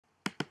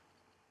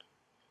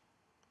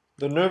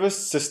The nervous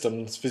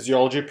system's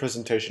physiology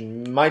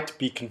presentation might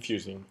be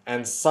confusing,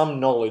 and some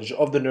knowledge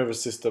of the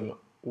nervous system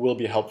will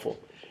be helpful.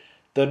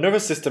 The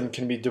nervous system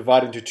can be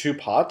divided into two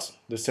parts: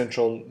 the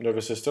central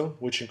nervous system,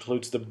 which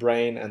includes the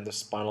brain and the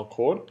spinal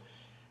cord,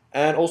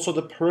 and also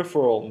the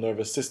peripheral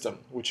nervous system,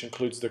 which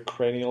includes the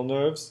cranial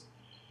nerves,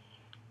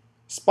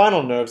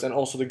 spinal nerves, and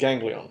also the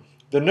ganglion.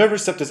 The nerve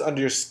receptors under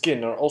your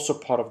skin are also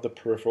part of the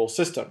peripheral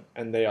system,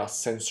 and they are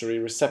sensory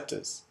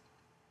receptors.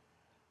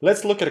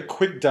 Let's look at a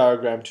quick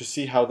diagram to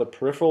see how the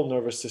peripheral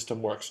nervous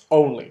system works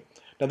only.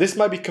 Now this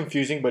might be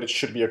confusing, but it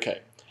should be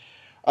okay.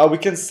 We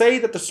can say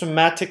that the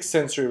somatic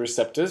sensory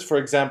receptors, for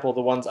example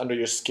the ones under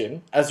your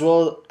skin, as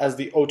well as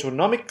the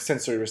autonomic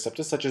sensory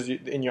receptors, such as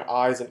in your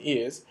eyes and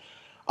ears,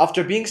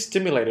 after being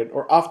stimulated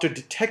or after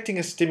detecting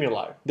a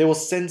stimuli, they will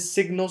send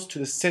signals to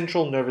the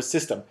central nervous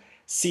system,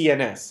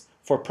 CNS,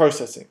 for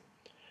processing.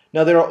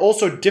 Now there are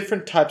also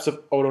different types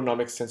of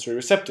autonomic sensory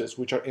receptors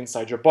which are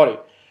inside your body,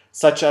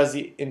 such as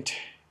the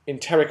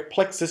enteric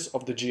plexus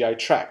of the GI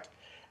tract,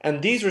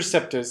 and these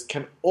receptors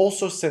can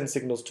also send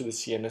signals to the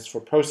CNS for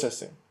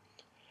processing.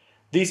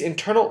 These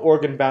internal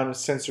organ-bound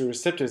sensory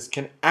receptors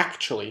can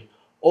actually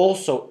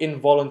also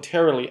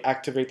involuntarily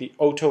activate the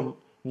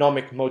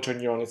autonomic motor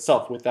neuron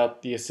itself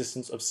without the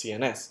assistance of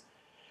CNS.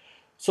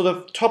 So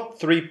the top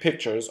three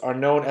pictures are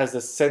known as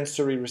the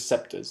sensory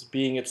receptors,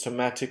 being it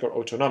somatic or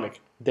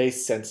autonomic. They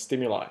sense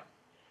stimuli.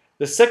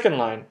 The second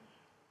line,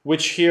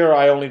 which here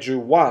I only drew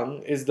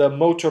one, is the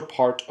motor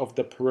part of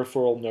the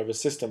peripheral nervous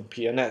system,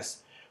 PNS,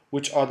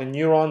 which are the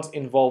neurons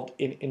involved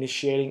in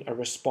initiating a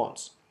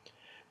response.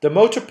 The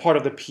motor part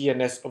of the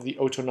PNS of the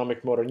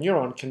autonomic motor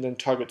neuron can then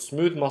target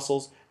smooth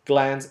muscles,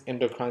 glands,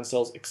 endocrine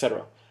cells,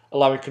 etc.,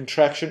 allowing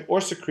contraction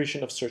or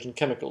secretion of certain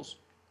chemicals.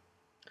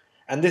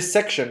 And this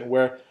section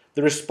where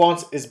the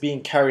response is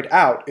being carried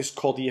out is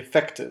called the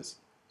effectors.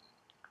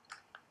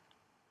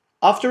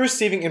 After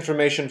receiving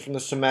information from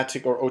the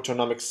somatic or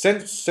autonomic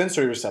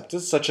sensory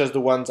receptors, such as the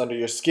ones under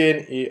your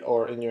skin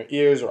or in your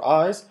ears or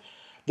eyes,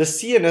 the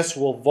CNS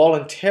will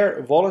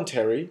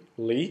voluntarily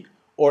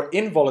or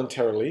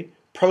involuntarily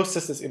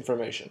process this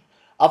information.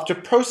 After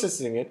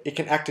processing it, it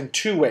can act in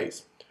two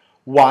ways.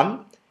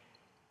 One,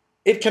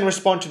 it can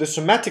respond to the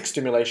somatic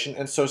stimulation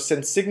and so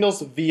send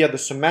signals via the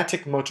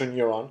somatic motor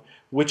neuron,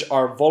 which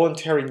are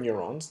voluntary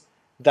neurons,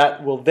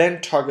 that will then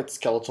target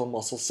skeletal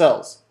muscle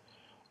cells.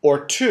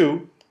 Or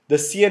two, the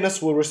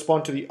CNS will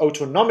respond to the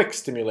autonomic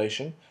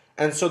stimulation,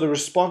 and so the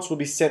response will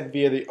be sent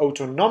via the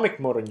autonomic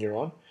motor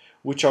neuron,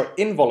 which are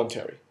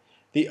involuntary.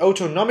 The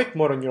autonomic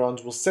motor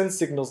neurons will send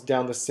signals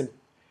down the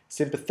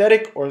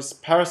sympathetic or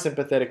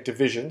parasympathetic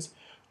divisions,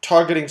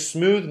 targeting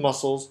smooth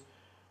muscles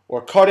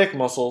or cardiac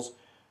muscles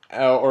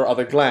or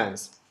other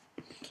glands.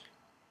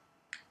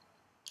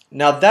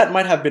 Now that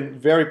might have been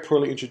very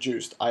poorly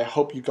introduced. I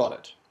hope you got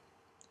it.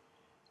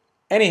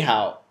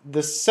 Anyhow,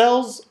 the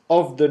cells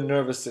of the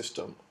nervous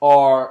system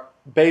are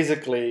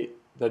basically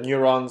the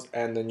neurons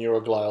and the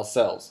neuroglial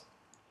cells.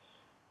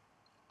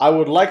 I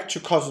would like to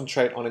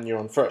concentrate on a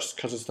neuron first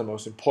because it's the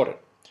most important.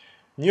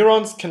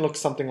 Neurons can look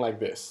something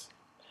like this.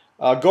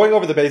 Going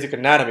over the basic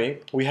anatomy,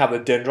 we have the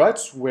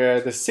dendrites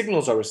where the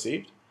signals are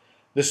received,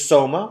 the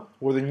soma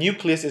where the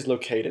nucleus is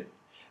located,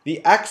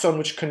 the axon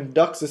which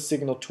conducts the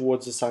signal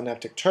towards the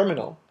synaptic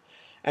terminal,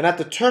 and at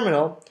the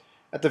terminal,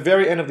 at the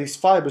very end of these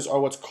fibers are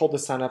what's called the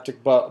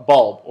synaptic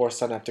bulb or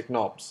synaptic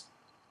knobs.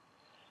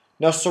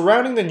 Now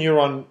surrounding the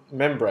neuron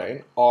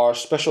membrane are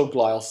special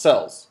glial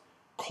cells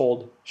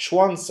called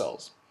Schwann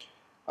cells.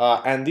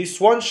 And these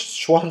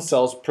Schwann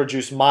cells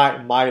produce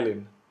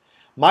myelin.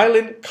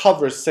 Myelin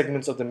covers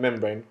segments of the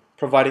membrane,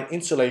 providing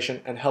insulation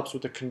and helps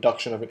with the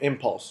conduction of an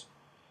impulse.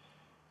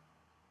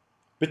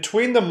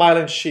 Between the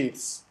myelin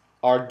sheaths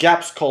are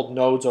gaps called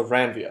nodes of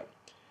Ranvier.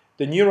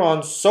 The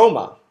neuron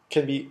soma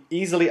can be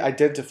easily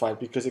identified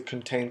because it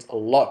contains a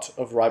lot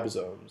of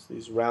ribosomes,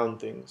 these round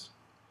things.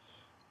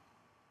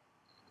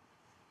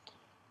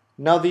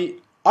 Now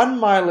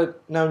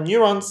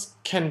neurons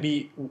can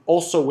be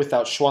also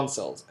without Schwann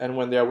cells, and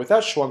when they are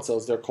without Schwann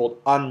cells, they're called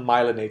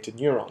unmyelinated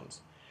neurons.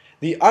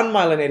 The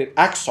unmyelinated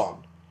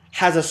axon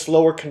has a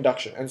slower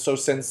conduction and so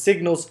sends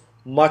signals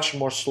much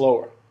more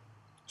slowly.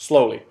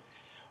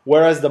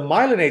 Whereas the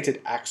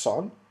myelinated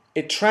axon,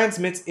 it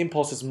transmits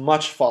impulses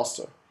much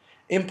faster.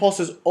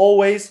 Impulses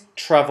always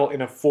travel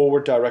in a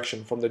forward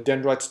direction from the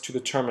dendrites to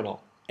the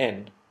terminal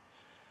end.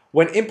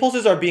 When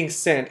impulses are being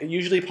sent, it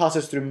usually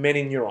passes through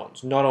many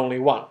neurons, not only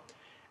one.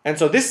 And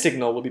so this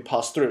signal will be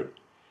passed through.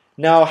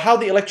 Now, how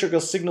the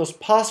electrical signals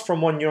pass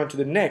from one neuron to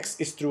the next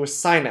is through a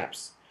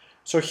synapse.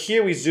 So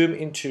here we zoom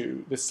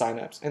into the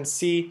synapse and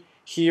see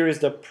here is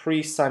the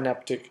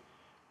presynaptic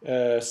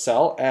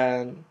cell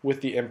and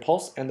with the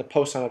impulse, and the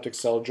postsynaptic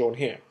cell drawn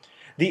here.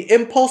 The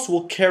impulse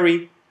will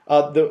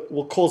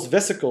cause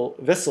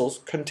vessels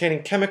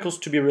containing chemicals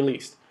to be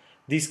released.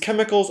 These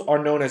chemicals are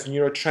known as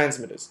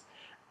neurotransmitters,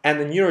 and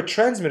the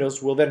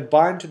neurotransmitters will then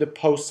bind to the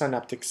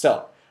postsynaptic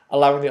cell,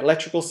 allowing the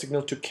electrical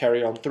signal to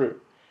carry on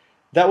through.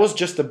 That was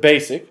just the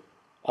basic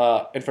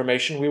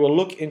information. We will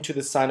look into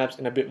the synapse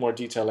in a bit more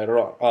detail later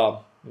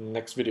on,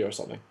 next video or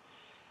something.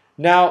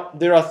 Now,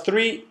 there are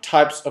three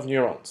types of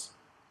neurons.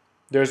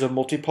 There's a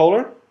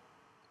multipolar,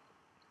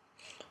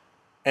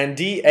 and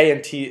D, A,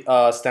 and T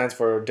stands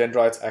for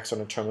dendrites, axon,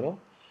 and terminal.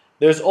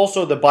 There's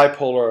also the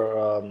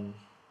bipolar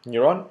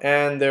neuron,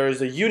 and there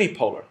is a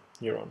unipolar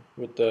neuron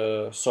with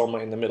the soma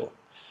in the middle.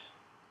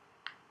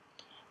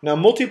 Now,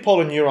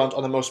 multipolar neurons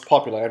are the most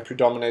popular and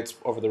predominates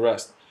over the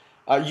rest.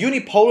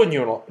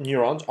 Unipolar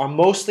neurons are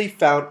mostly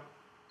found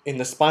in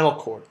the spinal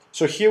cord.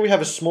 So here we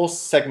have a small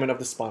segment of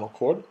the spinal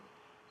cord.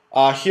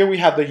 Here we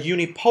have the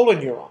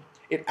unipolar neuron.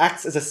 It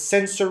acts as a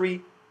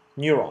sensory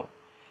neuron.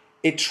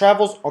 It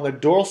travels on the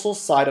dorsal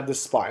side of the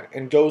spine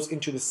and goes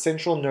into the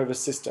central nervous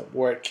system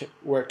where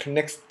it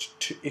connects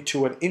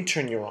to an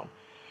interneuron,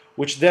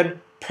 which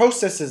then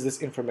processes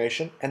this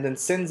information and then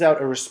sends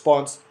out a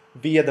response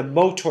via the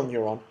motor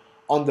neuron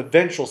on the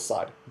ventral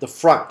side, the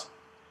front.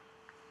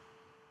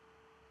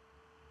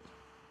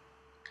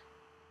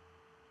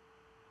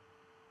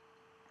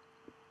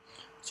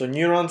 So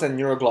neurons and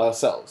neuroglial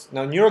cells.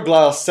 Now,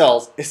 neuroglial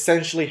cells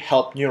essentially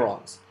help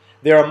neurons.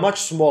 They are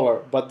much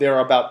smaller, but there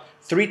are about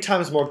 3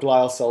 times more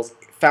glial cells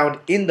found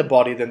in the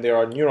body than there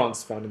are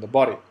neurons found in the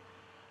body.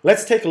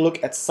 Let's take a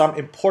look at some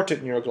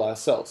important neuroglial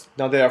cells.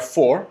 Now, there are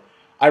 4.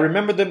 I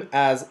remember them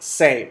as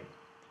same.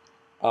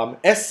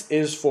 S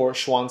is for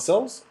Schwann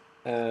cells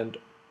and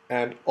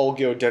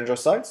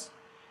oligodendrocytes.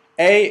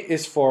 A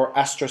is for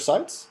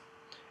astrocytes.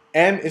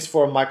 M is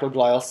for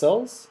microglial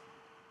cells.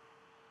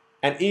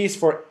 And E is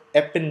for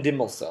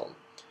Ependymal cell.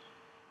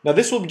 Now,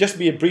 this will just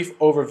be a brief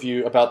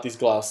overview about these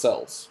glial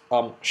cells.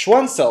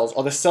 Schwann cells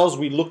are the cells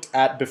we looked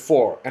at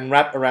before and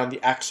wrap around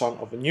the axon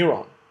of a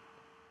neuron,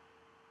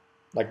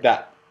 like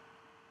that.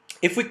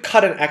 If we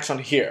cut an axon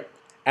here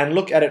and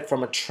look at it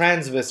from a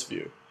transverse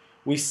view,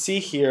 we see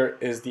here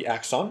is the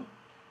axon,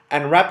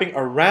 and wrapping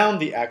around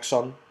the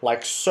axon,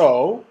 like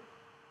so,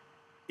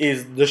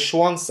 is the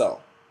Schwann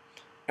cell.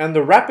 And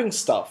the wrapping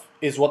stuff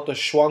is what the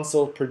Schwann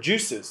cell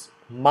produces,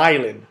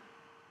 myelin.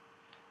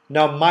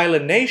 Now,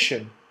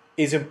 myelination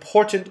is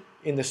important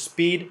in the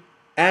speed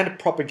and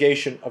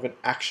propagation of an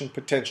action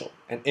potential,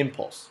 an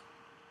impulse.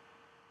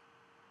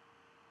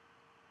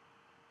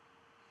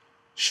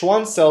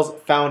 Schwann cells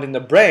found in the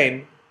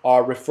brain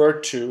are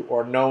referred to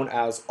or known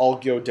as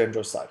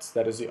oligodendrocytes.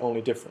 That is the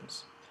only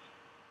difference.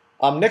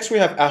 Next we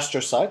have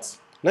astrocytes.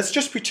 Let's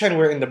just pretend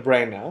we're in the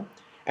brain now.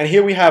 And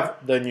here we have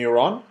the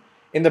neuron.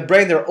 In the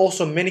brain there are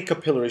also many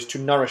capillaries to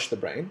nourish the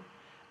brain.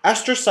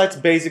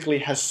 Astrocytes basically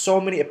has so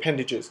many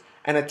appendages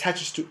and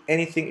attaches to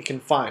anything it can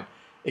find.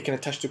 It can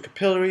attach to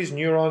capillaries,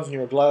 neurons,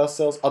 neuroglial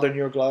cells, other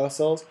neuroglial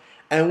cells,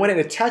 and when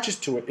it attaches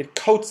to it, it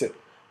coats it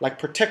like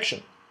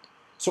protection.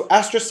 So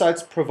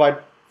astrocytes provide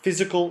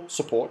physical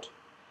support.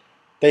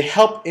 They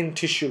help in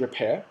tissue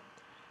repair.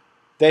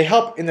 They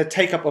help in the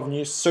take-up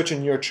of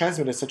certain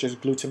neurotransmitters such as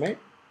glutamate.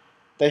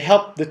 They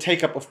help the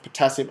take-up of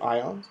potassium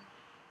ions.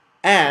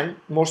 And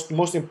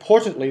most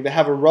importantly, they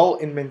have a role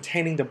in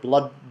maintaining the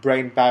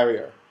blood-brain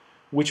barrier,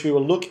 which we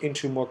will look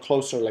into more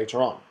closer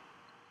later on.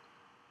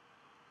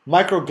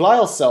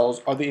 Microglial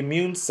cells are the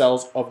immune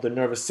cells of the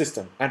nervous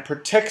system and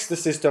protects the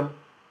system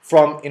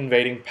from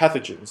invading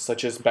pathogens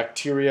such as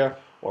bacteria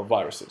or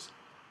viruses.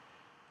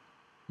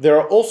 They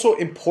are also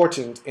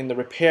important in the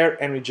repair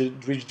and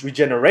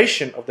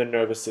regeneration of the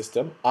nervous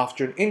system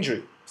after an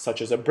injury, such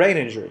as a brain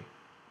injury.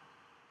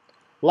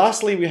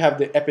 Lastly, we have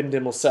the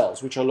ependymal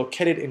cells, which are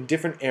located in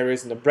different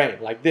areas in the brain,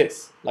 like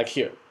this, like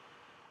here.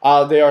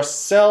 They are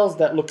cells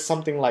that look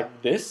something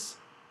like this.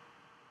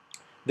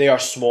 They are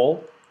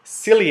small,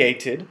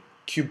 ciliated,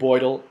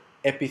 cuboidal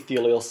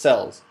epithelial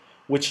cells,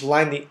 which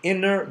line the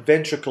inner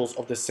ventricles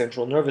of the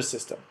central nervous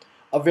system.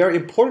 A very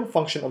important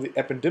function of the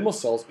ependymal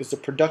cells is the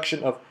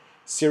production of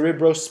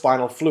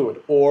cerebrospinal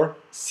fluid, or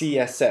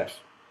CSF.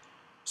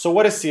 So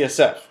what is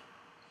CSF?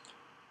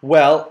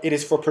 Well, it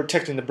is for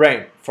protecting the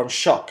brain from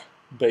shock,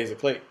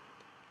 basically.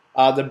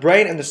 The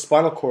brain and the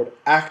spinal cord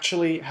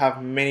actually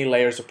have many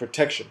layers of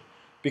protection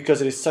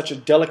because it is such a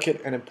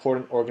delicate and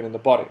important organ in the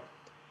body.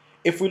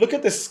 If we look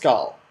at the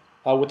skull,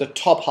 with the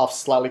top half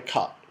slightly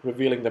cut,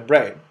 revealing the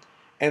brain,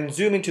 and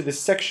zoom into this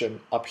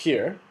section up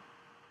here,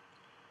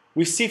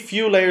 we see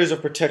few layers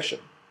of protection.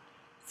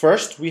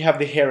 First, we have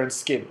the hair and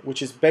skin,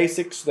 which is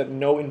basic so that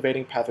no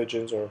invading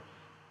pathogens or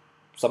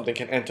something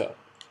can enter.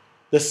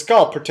 The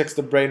skull protects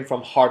the brain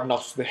from hard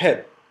knocks to the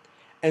head.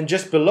 And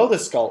just below the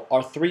skull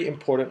are 3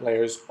 important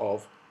layers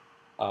of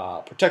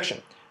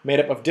protection, made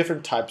up of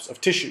different types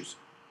of tissues.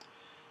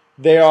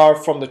 They are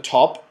from the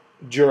top,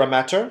 dura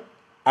mater,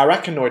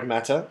 arachnoid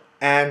matter,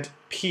 and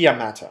pia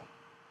mater.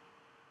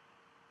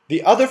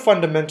 The other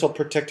fundamental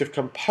protective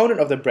component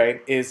of the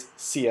brain is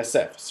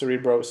CSF,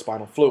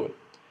 Cerebrospinal Fluid.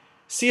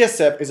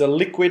 CSF is a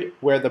liquid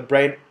where the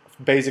brain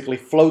basically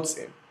floats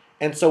in.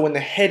 And so when the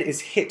head is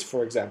hit,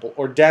 for example,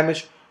 or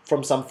damaged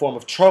from some form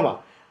of trauma,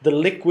 the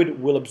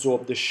liquid will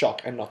absorb the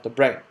shock and not the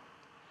brain.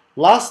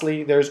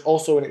 Lastly, there is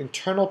also an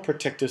internal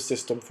protective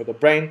system for the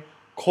brain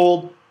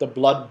called the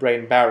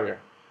blood-brain barrier,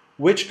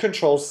 which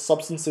controls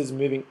substances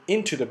moving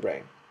into the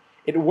brain.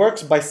 It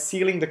works by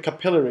sealing the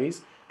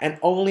capillaries and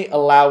only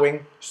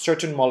allowing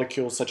certain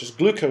molecules such as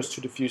glucose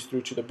to diffuse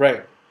through to the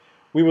brain.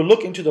 We will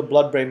look into the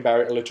blood-brain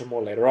barrier a little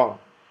more later on.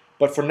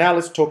 But for now,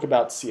 let's talk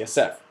about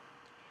CSF.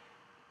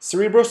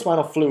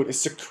 Cerebrospinal fluid is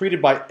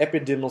secreted by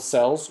ependymal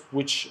cells,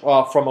 which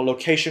are from a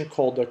location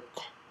called the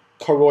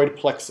choroid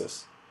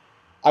plexus.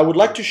 I would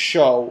like to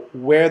show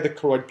where the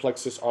choroid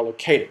plexus are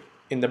located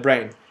in the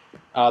brain,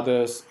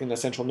 in the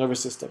central nervous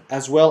system,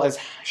 as well as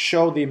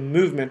show the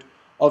movement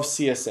of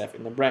CSF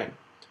in the brain.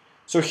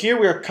 So here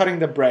we are cutting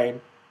the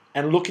brain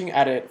and looking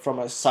at it from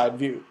a side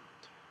view.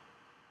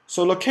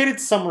 So located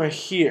somewhere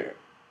here,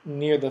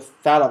 near the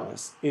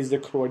thalamus, is the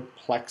choroid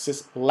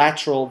plexus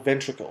lateral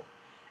ventricle,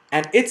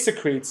 and it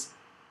secretes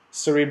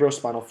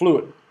cerebrospinal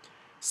fluid.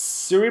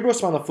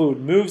 Cerebrospinal fluid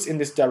moves in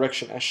this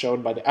direction as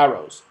shown by the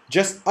arrows.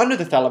 Just under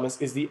the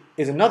thalamus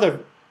is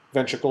another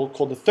ventricle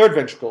called the third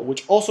ventricle,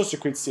 which also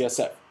secretes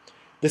CSF.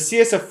 The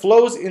CSF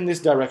flows in this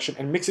direction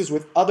and mixes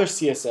with other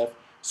CSF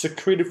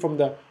secreted from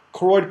the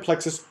choroid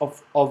plexus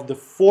of the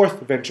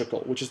fourth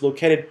ventricle, which is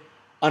located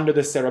under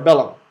the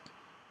cerebellum.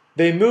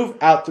 They move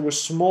out through a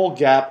small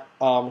gap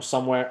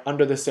somewhere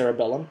under the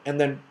cerebellum and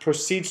then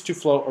proceeds to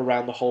flow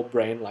around the whole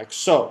brain like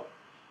so.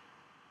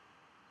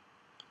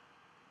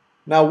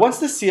 Now, once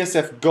the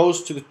CSF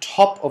goes to the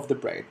top of the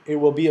brain, it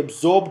will be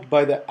absorbed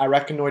by the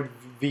arachnoid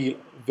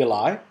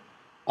villi,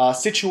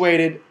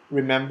 situated,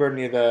 remember,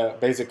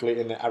 basically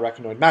in the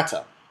arachnoid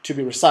matter, to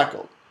be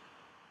recycled.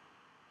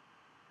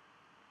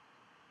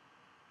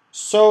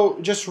 So,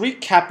 just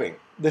recapping,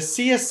 the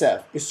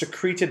CSF is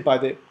secreted by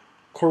the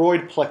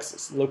choroid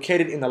plexus,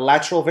 located in the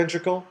lateral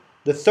ventricle,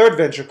 the third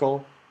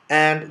ventricle,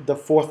 and the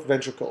fourth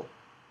ventricle,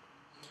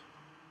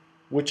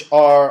 which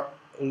are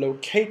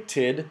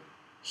located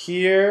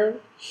here,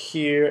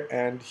 here,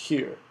 and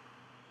here.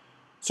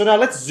 So now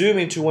let's zoom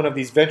into one of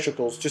these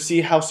ventricles to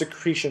see how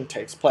secretion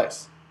takes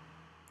place.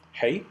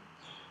 Hey.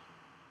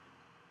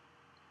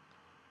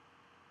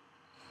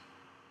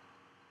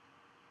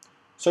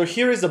 So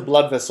here is the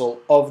blood vessel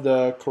of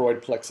the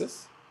choroid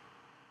plexus,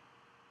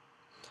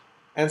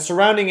 and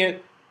surrounding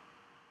it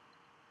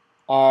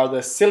are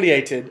the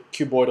ciliated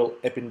cuboidal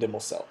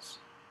ependymal cells.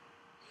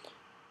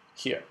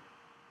 Here.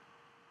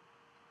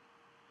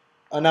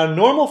 Now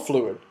normal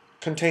fluid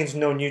contains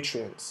no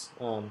nutrients.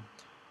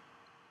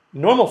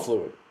 Normal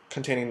fluid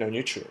containing no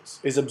nutrients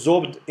is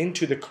absorbed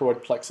into the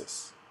choroid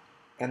plexus,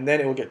 and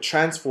then it will get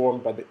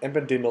transformed by the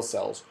ependymal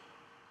cells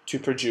to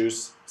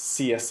produce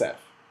CSF.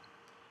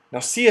 Now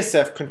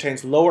CSF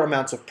contains lower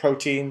amounts of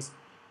proteins,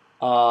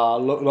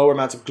 lower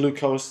amounts of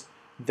glucose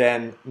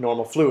than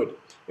normal fluid.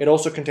 It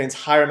also contains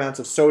higher amounts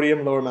of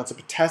sodium, lower amounts of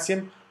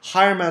potassium,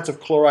 higher amounts of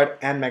chloride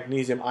and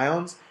magnesium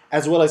ions,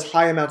 as well as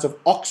high amounts of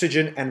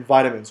oxygen and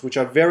vitamins, which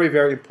are very,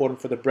 very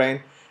important for the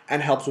brain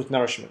and helps with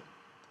nourishment.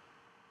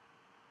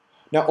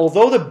 Now,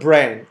 although the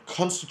brain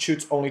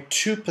constitutes only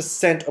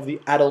 2% of the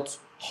adult's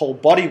whole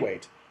body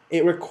weight,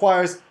 it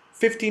requires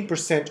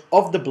 15%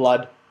 of the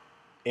blood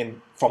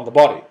from the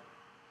body.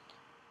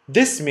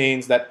 This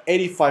means that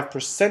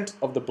 85%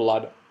 of the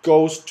blood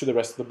goes to the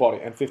rest of the body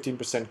and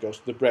 15% goes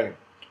to the brain.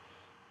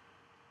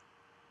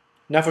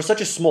 Now, for such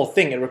a small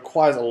thing, it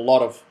requires a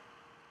lot of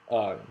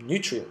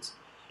nutrients.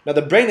 Now,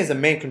 the brain is the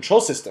main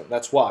control system,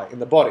 that's why, in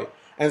the body,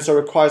 and so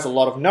it requires a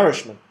lot of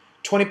nourishment.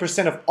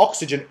 20% of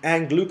oxygen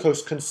and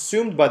glucose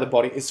consumed by the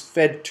body is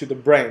fed to the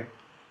brain.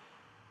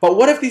 But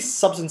what if these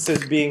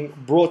substances being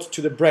brought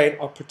to the brain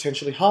are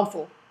potentially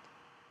harmful,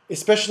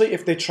 especially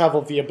if they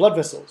travel via blood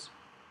vessels?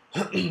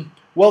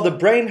 Well, the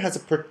brain has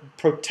a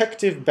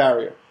protective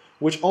barrier,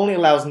 which only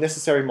allows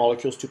necessary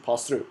molecules to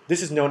pass through.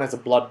 This is known as a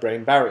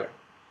blood-brain barrier.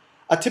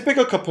 A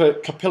typical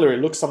capillary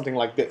looks something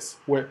like this,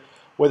 where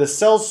the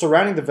cells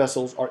surrounding the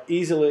vessels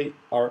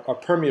are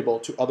permeable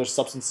to other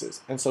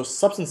substances, and so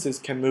substances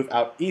can move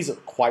out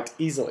quite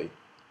easily.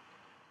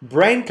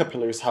 Brain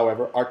capillaries,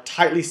 however, are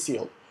tightly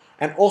sealed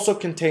and also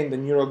contain the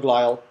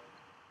neuroglial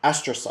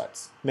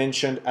astrocytes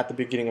mentioned at the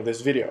beginning of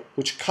this video,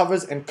 which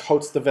covers and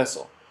coats the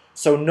vessel,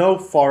 so no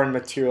foreign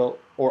material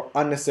or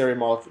unnecessary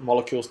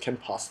molecules can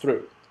pass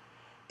through.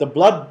 The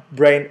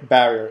blood-brain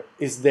barrier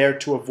is there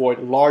to avoid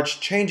large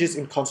changes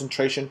in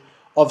concentration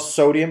of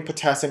sodium,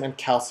 potassium, and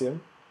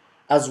calcium,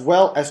 as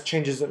well as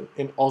changes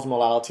in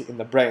osmolality in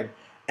the brain,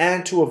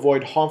 and to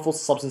avoid harmful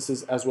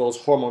substances as well as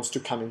hormones to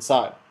come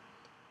inside.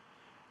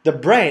 The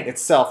brain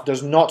itself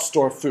does not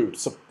store food,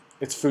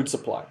 its food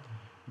supply.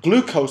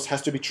 Glucose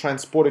has to be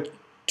transported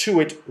to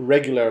it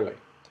regularly.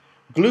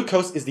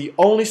 Glucose is the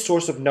only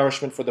source of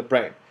nourishment for the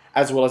brain,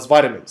 as well as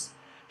vitamins.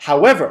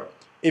 However,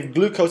 if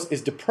glucose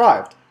is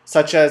deprived,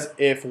 such as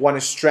if one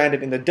is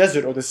stranded in the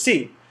desert or the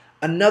sea,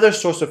 another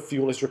source of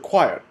fuel is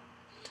required.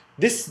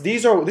 This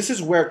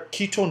is where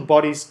ketone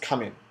bodies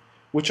come in,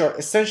 which are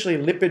essentially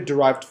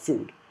lipid-derived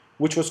food,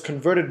 which was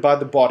converted by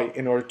the body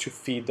in order to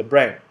feed the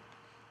brain.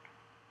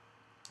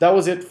 That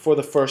was it for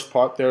the first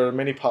part. There are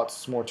many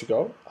parts more to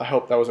go. I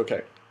hope that was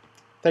okay.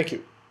 Thank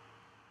you.